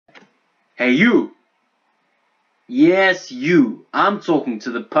Hey you! Yes, you! I'm talking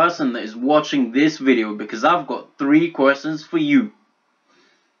to the person that is watching this video because I've got 3 questions for you.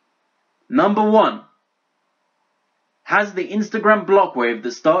 Number 1. Has the Instagram block wave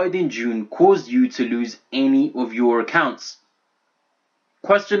that started in June caused you to lose any of your accounts?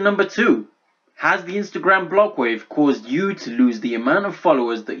 Question number 2. Has the Instagram block wave caused you to lose the amount of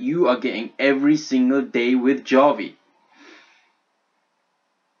followers that you are getting every single day with Jarvee?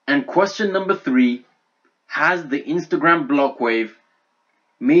 And question number 3. Has the Instagram block wave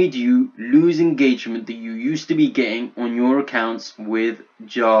made you lose engagement that you used to be getting on your accounts with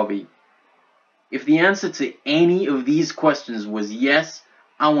Jarvee? If the answer to any of these questions was yes,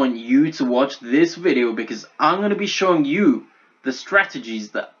 I want you to watch this video because I'm going to be showing you the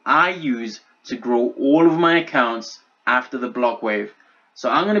strategies that I use to grow all of my accounts after the block wave. So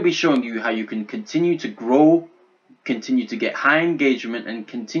I'm going to be showing you how you can continue to grow, continue to get high engagement, and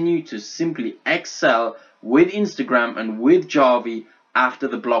continue to simply excel with Instagram and with Jarvee after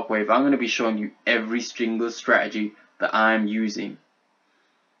the block wave. I'm going to be showing you every single strategy that I'm using.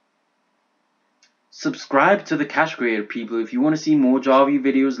 Subscribe to the Cash Kreator, people. If you want to see more Jarvee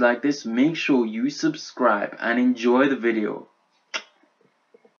videos like this, make sure you subscribe and enjoy the video.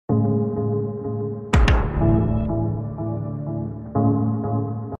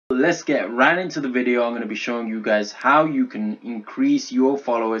 Let's get right into the video. I'm going to be showing you guys how you can increase your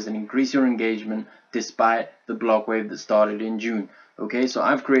followers and increase your engagement despite the block wave that started in June. Okay, so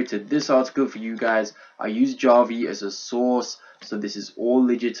I've created this article for you guys. I use Jarvee as a source, so this is all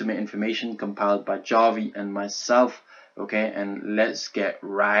legitimate information compiled by Jarvee and myself. Okay, and let's get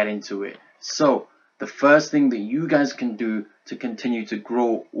right into it. So the first thing that you guys can do to continue to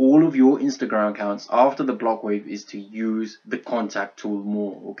grow all of your Instagram accounts after the block wave is to use the contact tool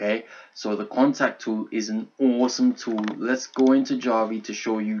more. Okay, so the contact tool is an awesome tool. Let's go into Jarvee to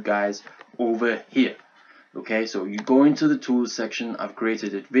show you guys over here. Okay, so you go into the tools section. I've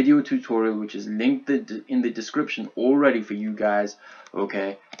created a video tutorial which is linked in the description already for you guys.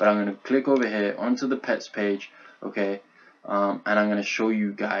 Okay, but I'm going to click over here onto the pets page. Okay, and I'm going to show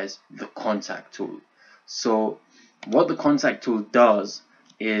you guys the contact tool. So what the contact tool does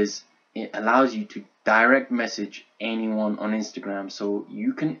is it allows you to direct message anyone on Instagram. So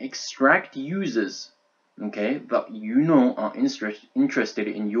you can extract users, okay, that you know are interested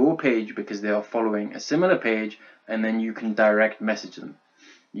in your page because they are following a similar page, and then you can direct message them.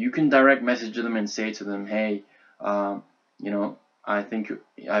 You can direct message them and say to them, hey, you know, I think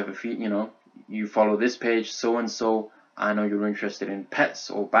I have a few, you know, you follow this page, so and so. I know you're interested in pets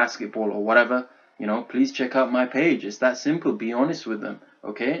or basketball or whatever. You know, please check out my page. It's that simple. Be honest with them,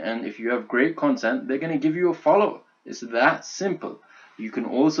 okay? And if you have great content, they're going to give you a follow. It's that simple. You can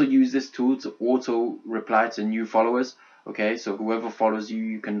also use this tool to auto reply to new followers, okay? So whoever follows you,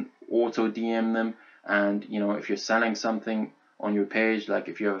 you can auto DM them. And, you know, if you're selling something on your page, like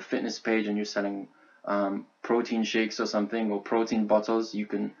if you have a fitness page and you're selling protein shakes or something, or protein bottles, you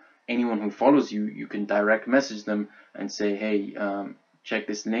can, anyone who follows you, you can direct message them and say, hey, check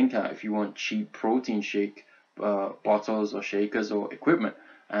this link out if you want cheap protein shake bottles or shakers or equipment,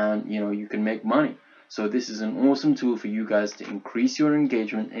 and you know, you can make money. So this is an awesome tool for you guys to increase your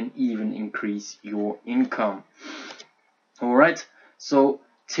engagement and even increase your income. Alright, so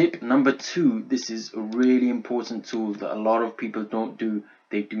tip number 2, this is a really important tool that a lot of people don't do.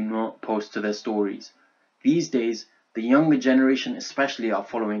 They do not post to their stories. These days, the younger generation especially are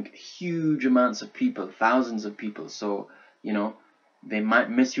following huge amounts of people, thousands of people. So, you know, they might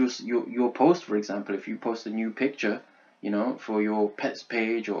miss your post. For example, if you post a new picture, you know, for your pets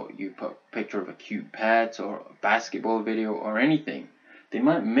page, or you put a picture of a cute pet or a basketball video or anything, they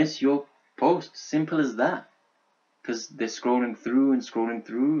might miss your post. Simple as that. Because they're scrolling through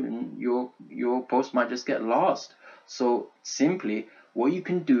and your post might just get lost. So simply what you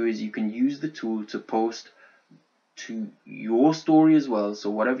can do is you can use the tool to post to your story as well.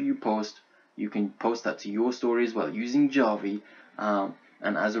 So whatever you post, you can post that to your story as well using Jarvee,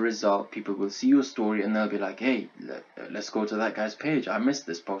 and as a result, people will see your story and they'll be like, hey, let's go to that guy's page. I missed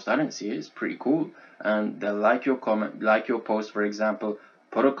this post, I didn't see it, it's pretty cool. And they'll like your comment, like your post, for example,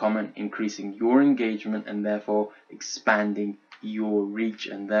 put a comment, increasing your engagement and therefore expanding your reach.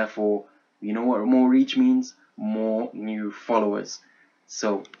 And therefore, you know what more reach means? More new followers.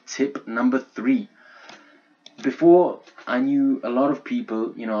 So tip number 3. Before, I knew a lot of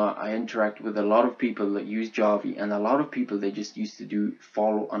people, you know, I interact with a lot of people that use Jarvee, and a lot of people, they just used to do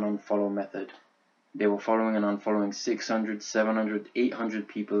follow and unfollow method. They were following and unfollowing 600, 700, 800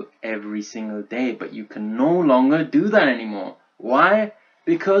 people every single day, but you can no longer do that anymore. Why?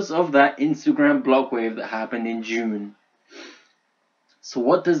 Because of that Instagram block wave that happened in June. So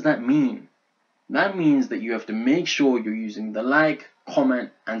what does that mean? That means that you have to make sure you're using the like, comment,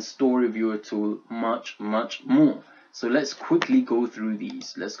 and story viewer tool much more. So let's quickly go through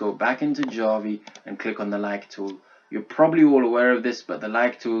these. Let's go back into Jarvee and click on the like tool. You're probably all aware of this, but the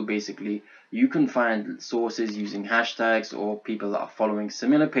like tool, basically, you can find sources using hashtags or people that are following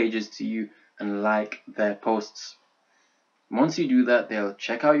similar pages to you and like their posts. Once you do that, they'll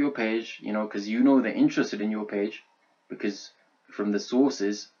check out your page, you know, because you know they're interested in your page, because from the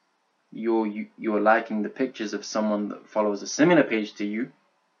sources, you're liking the pictures of someone that follows a similar page to you,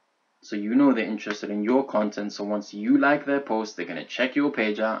 so you know they're interested in your content. So once you like their post, they're gonna check your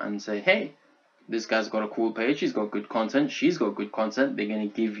page out and say, hey, this guy's got a cool page, he's got good content, she's got good content. They're gonna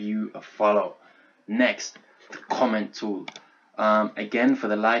give you a follow. Next, the comment tool. Again, for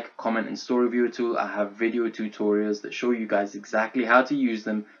the like, comment, and story viewer tool, I have video tutorials that show you guys exactly how to use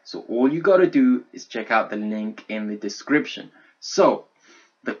them. So all you gotta do is check out the link in the description. So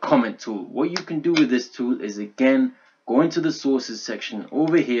the comment tool, what you can do with this tool is, again, go into the sources section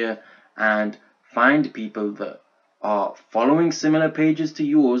over here and find people that are following similar pages to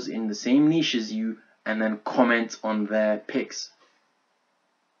yours in the same niche as you, and then comment on their pics.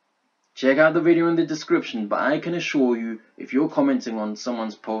 Check out the video in the description, but I can assure you, if you're commenting on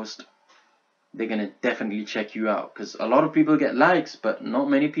someone's post, they're gonna definitely check you out, because a lot of people get likes, but not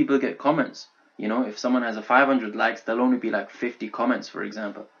many people get comments. You know, if someone has a 500 likes, there'll only be like 50 comments, for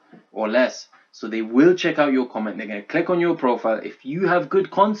example, or less. So they will check out your comment. They're going to click on your profile. If you have good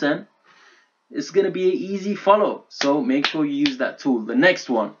content, it's going to be an easy follow. So make sure you use that tool. The next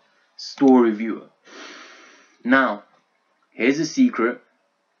one, story viewer. Now, here's a secret.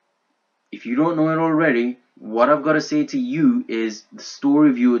 If you don't know it already, what I've got to say to you is the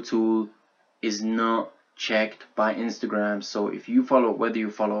story viewer tool is not checked by Instagram. So if you follow, whether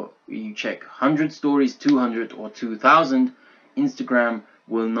you check 100 stories, 200 or 2000, Instagram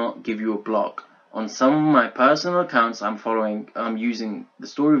will not give you a block. On some of my personal accounts, I'm using the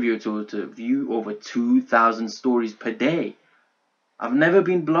story viewer tool to view over 2,000 stories per day. I've never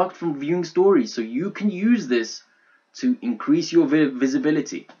been blocked from viewing stories, so you can use this to increase your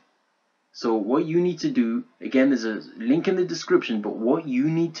visibility. So what you need to do, again, there's a link in the description, but what you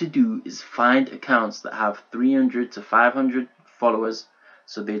need to do is find accounts that have 300 to 500 followers,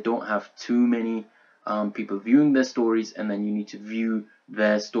 so they don't have too many people viewing their stories, and then you need to view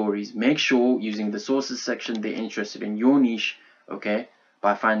their stories. Make sure, using the sources section, they're interested in your niche, okay,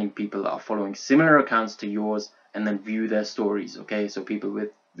 by finding people that are following similar accounts to yours, and then view their stories, okay. So people with,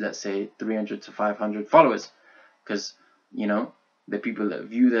 let's say, 300 to 500 followers, because, you know, the people that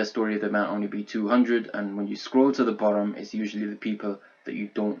view their story, there might only be 200, and when you scroll to the bottom, it's usually the people that you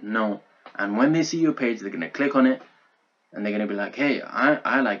don't know. And when they see your page, they're going to click on it, and they're going to be like, hey,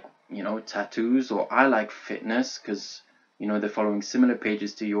 I like, you know, tattoos, or I like fitness, because, you know, they're following similar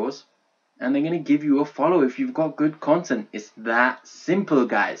pages to yours, and they're going to give you a follow if you've got good content. It's that simple,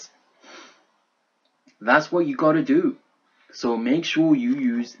 guys. That's what you got to do. So make sure you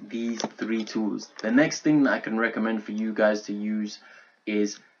use these 3 tools. The next thing that I can recommend for you guys to use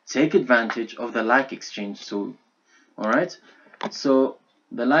is take advantage of the like exchange tool. Alright, so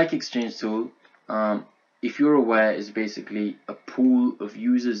the like exchange tool, if you're aware, is basically a pool of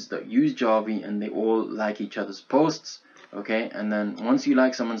users that use Jarvee, and they all like each other's posts, okay. And then once you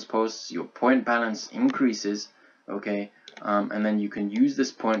like someone's posts, your point balance increases, okay. And then you can use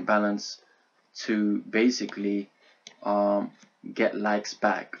this point balance to basically get likes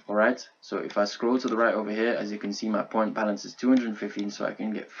back. Alright, so if I scroll to the right over here, as you can see, my point balance is 215, so I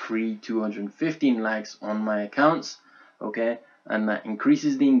can get free 215 likes on my accounts, okay. And that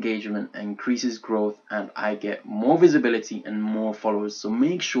increases the engagement, increases growth, and I get more visibility and more followers. So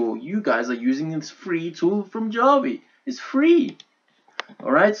make sure you guys are using this free tool from Jarvee. It's free.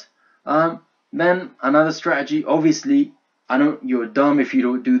 Alright, then another strategy, obviously, I know you're dumb if you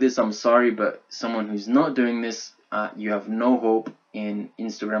don't do this, I'm sorry, but someone who's not doing this, you have no hope in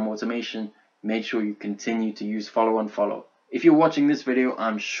Instagram automation. Make sure you continue to use follow and follow. If you're watching this video,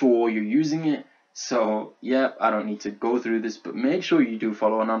 I'm sure you're using it, so yeah, I don't need to go through this, but make sure you do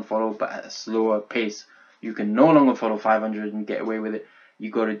follow and unfollow, but at a slower pace. You can no longer follow 500 and get away with it. You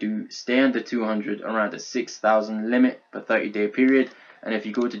got to stay under 200, around a 6,000 limit per 30-day period. And if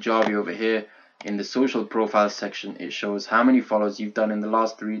you go to Jarvee over here, in the social profile section, it shows how many follows you've done in the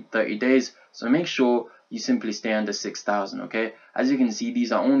last 30 days. So make sure you simply stay under 6,000, okay. As you can see,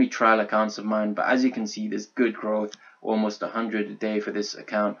 these are only trial accounts of mine, but as you can see, there's good growth, almost 100 a day for this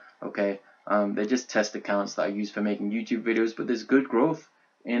account, okay. They're just test accounts that I use for making YouTube videos, but there's good growth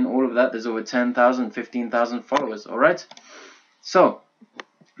in all of that. There's over 10,000, 15,000 followers. Alright, so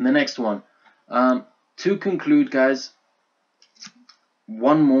the next one, to conclude, guys,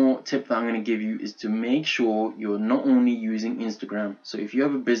 one more tip that I'm going to give you is to make sure you're not only using Instagram. So if you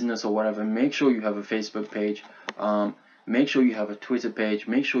have a business or whatever, make sure you have a Facebook page, make sure you have a Twitter page,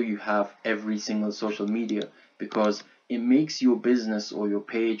 make sure you have every single social media, because it makes your business or your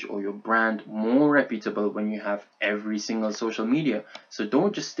page or your brand more reputable when you have every single social media. So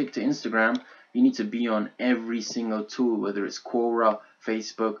don't just stick to Instagram. You need to be on every single tool, whether it's Quora,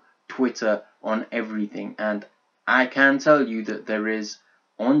 Facebook, Twitter, on everything. And I can tell you that there is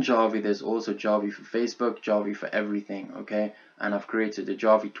on Jarvee, there's also Jarvee for Facebook, Jarvee for everything, okay? And I've created a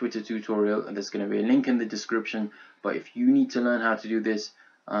Jarvee Twitter tutorial, and there's going to be a link in the description. But if you need to learn how to do this,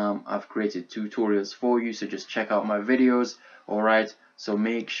 I've created tutorials for you, so just check out my videos. Alright, so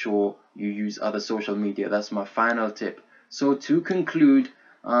make sure you use other social media. That's my final tip. So to conclude,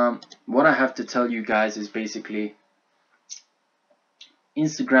 what I have to tell you guys is basically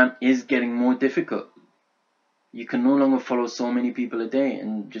Instagram is getting more difficult. You can no longer follow so many people a day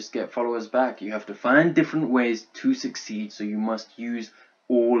and just get followers back. You have to find different ways to succeed, so you must use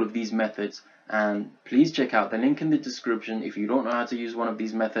all of these methods. And please check out the link in the description. If you don't know how to use one of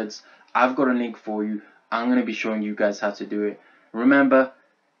these methods, I've got a link for you. I'm going to be showing you guys how to do it. Remember,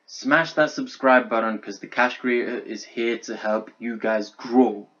 smash that subscribe button, because the Cash Kreator is here to help you guys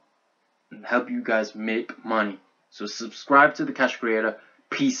grow and help you guys make money. So subscribe to the Cash Kreator.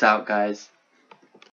 Peace out, guys.